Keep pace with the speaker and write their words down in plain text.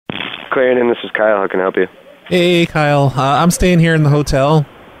Clarendon, this is Kyle. How can I help you? Hey, Kyle. I'm staying here in the hotel,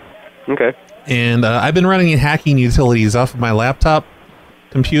 Okay. and I've been running hacking utilities off of my laptop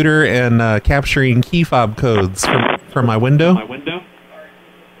computer and capturing key fob codes from my window.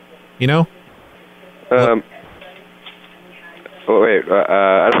 You know? Oh, wait.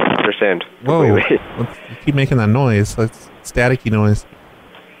 I don't understand. Whoa. Completely. You keep making that noise. That's staticky noise.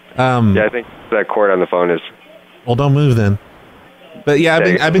 Yeah, I think that cord on the phone is... Well, don't move then. But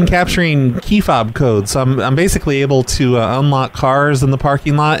yeah, I've been capturing key fob codes. So I'm basically able to unlock cars in the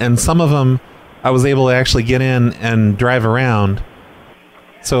parking lot, and some of them I was able to actually get in and drive around.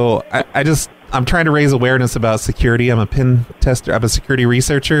 So I'm trying to raise awareness about security. I'm a pen tester. I'm a security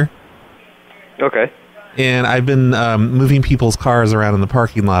researcher. Okay. And I've been moving people's cars around in the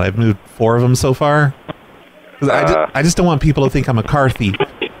parking lot. I've moved 4 of them so far. 'Cause I just don't want people to think I'm a car thief.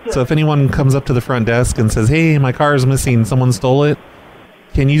 So if anyone comes up to the front desk and says, "Hey, my car is missing. Someone stole it,"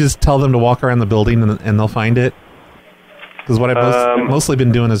 can you just tell them to walk around the building and they'll find it? Because what I've mostly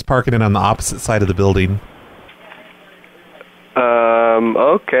been doing is parking it on the opposite side of the building.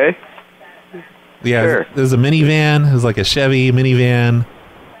 Okay. Yeah, Sure. there's a minivan. It was like a Chevy minivan.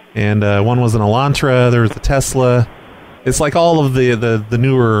 And one was an Elantra. There was a Tesla. It's like all of the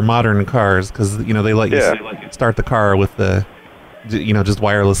newer modern cars because, you know, they let you start the car with the, you know, just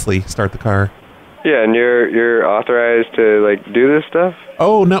wirelessly start the car. Yeah, and you're authorized to, like, do this stuff?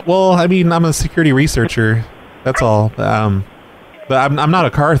 Oh, no. Well, I mean, I'm a security researcher. That's all. But I'm not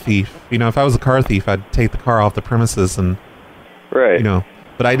a car thief. You know, if I was a car thief, I'd take the car off the premises and, Right. you know.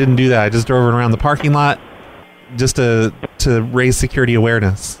 But I didn't do that. I just drove it around the parking lot just to raise security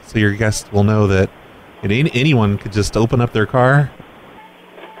awareness, so your guests will know that anyone could just open up their car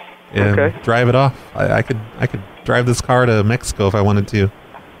and drive it off. I could drive this car to Mexico if I wanted to.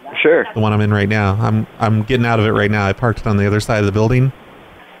 Sure. The one I'm in right now. I'm getting out of it right now. I parked it on the other side of the building.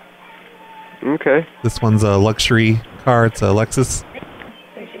 Okay. This one's a luxury car. It's a Lexus.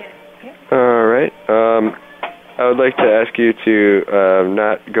 All right. I would like to ask you to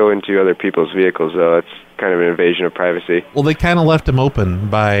not go into other people's vehicles, though. It's kind of an invasion of privacy. Well, they kind of left them open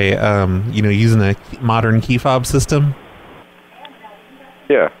by, you know, using a modern key fob system.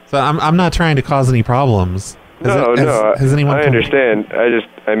 Yeah. So I'm not trying to cause any problems. Has anyone? I understand.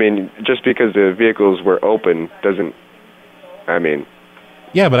 I mean, just because the vehicles were open doesn't. I mean.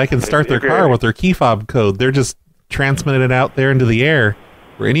 Yeah, but I can start their car with their key fob code. They're just transmitting it out there into the air,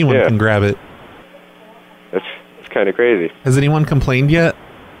 where anyone can grab it. It's kind of crazy. Has anyone complained yet?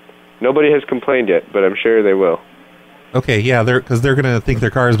 Nobody has complained yet, but I'm sure they will. Okay, yeah, because they're gonna think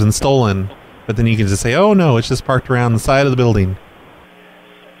their car has been stolen, but then you can just say, "Oh no, it's just parked around the side of the building."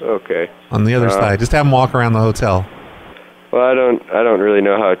 Okay. On the other side, just have them walk around the hotel. Well, I don't really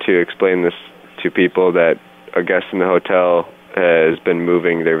know how to explain this to people that a guest in the hotel has been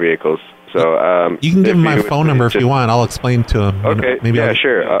moving their vehicles. So you can give them my phone number if you want. I'll explain to them. Okay. Maybe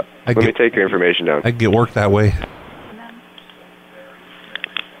sure. Let me take your information down. I can get work that way.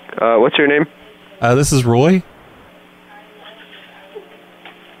 What's your name? This is Roy.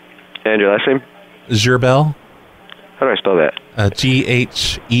 And your last name? Gerbel. How do I spell that?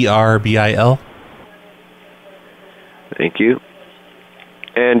 Gherbil. Thank you.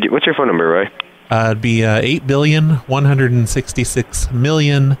 And what's your phone number, Roy? It'd be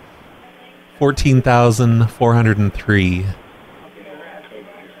 8,166,014,403.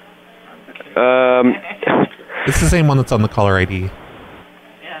 It's the same one that's on the caller ID.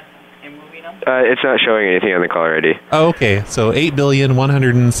 It's not showing anything on the caller ID. Oh, okay. So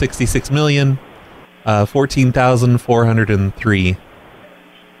 8,166,014,403.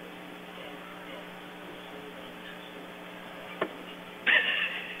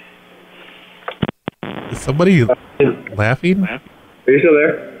 Is somebody laughing? Are you still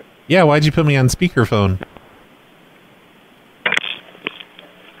there? Yeah, why'd you put me on speakerphone?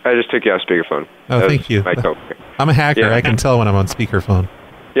 I just took you off speakerphone. Oh, thank you. I'm a hacker. Yeah. I can tell when I'm on speakerphone.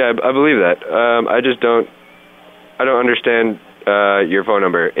 Yeah, I believe that. I don't understand your phone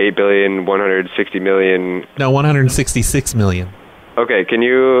number. 8,160,000,000. No, 166 million. Okay, can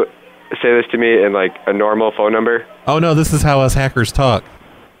you say this to me in like a normal phone number? Oh no, this is how us hackers talk.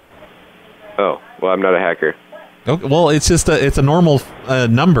 Oh, well, I'm not a hacker. Okay, well, it's just it's a normal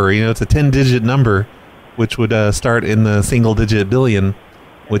number. You know, it's a 10-digit number, which would start in the single-digit billion,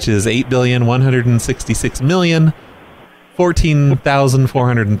 which is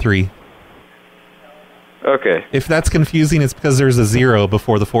 8,166,014,403. Okay. If that's confusing, it's because there's a 0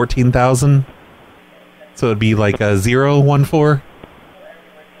 before the 14,000. So it'd be like a 014.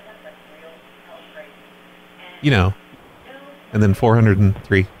 You know. And then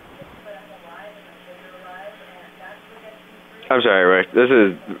 403. I'm sorry, Roy. This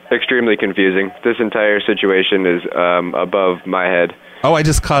is extremely confusing. This entire situation is above my head. Oh, I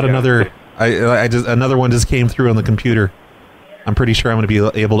just caught another. Another one just came through on the computer. I'm pretty sure I'm going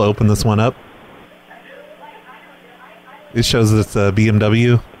to be able to open this one up. It shows that it's a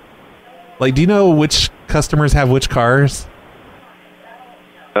BMW. Like, do you know which customers have which cars?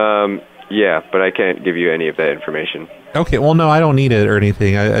 Yeah, but I can't give you any of that information. Okay, well, no, I don't need it or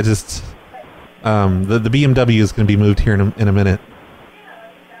anything. I just... the BMW is going to be moved here in a minute.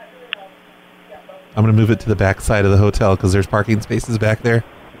 I'm going to move it to the back side of the hotel because there's parking spaces back there.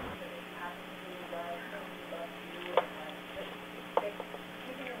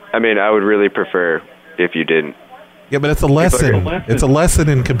 I mean, I would really prefer if you didn't. Yeah, but it's a lesson. It's a lesson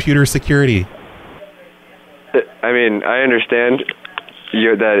in computer security. I mean, I understand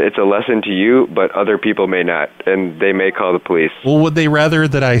that it's a lesson to you, but other people may not, and they may call the police. Well, would they rather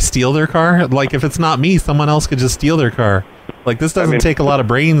that I steal their car? Like, if it's not me, someone else could just steal their car. Like, this doesn't take a lot of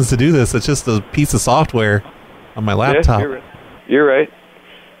brains to do this. It's just a piece of software on my laptop. Yeah, you're right.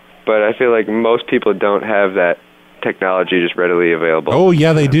 But I feel like most people don't have that technology just readily available. Oh,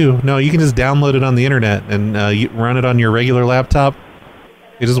 yeah, they do. No, you can just download it on the internet and you run it on your regular laptop.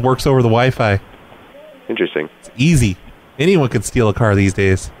 It just works over the Wi-Fi. Interesting. It's easy. Anyone could steal a car these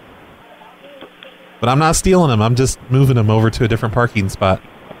days. But I'm not stealing them. I'm just moving them over to a different parking spot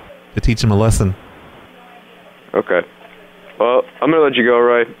to teach them a lesson. Okay. Well, I'm going to let you go,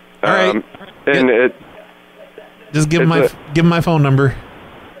 Roy. All right. And just give him my phone number.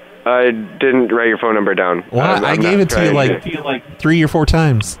 I didn't write your phone number down. Well, I gave it to you like 3 or 4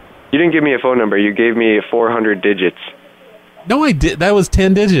 times. You didn't give me a phone number. You gave me 400 digits. No, I did. That was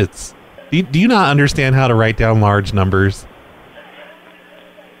 10 digits. Do you not understand how to write down large numbers?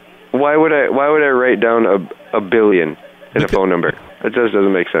 Why would I write down a billion in a phone number? It just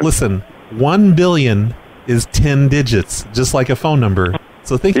doesn't make sense. Listen, 1 billion is 10 digits, just like a phone number.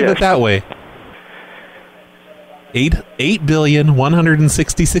 So think of it that way.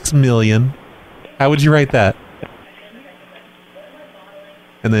 8,166,000,000. How would you write that?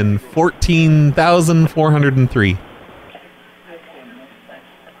 And then 14,403.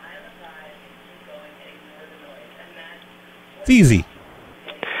 It's easy.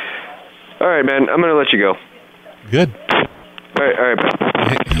 All right, man. I'm going to let you go. Good. All right.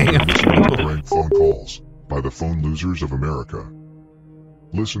 Prank phone calls by the Phone Losers of America.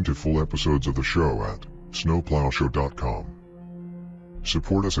 Listen to full episodes of the show at snowplowshow.com.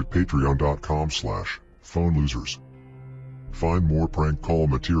 Support us at patreon.com/phone losers. Find more prank call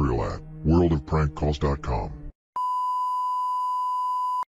material at worldofprankcalls.com.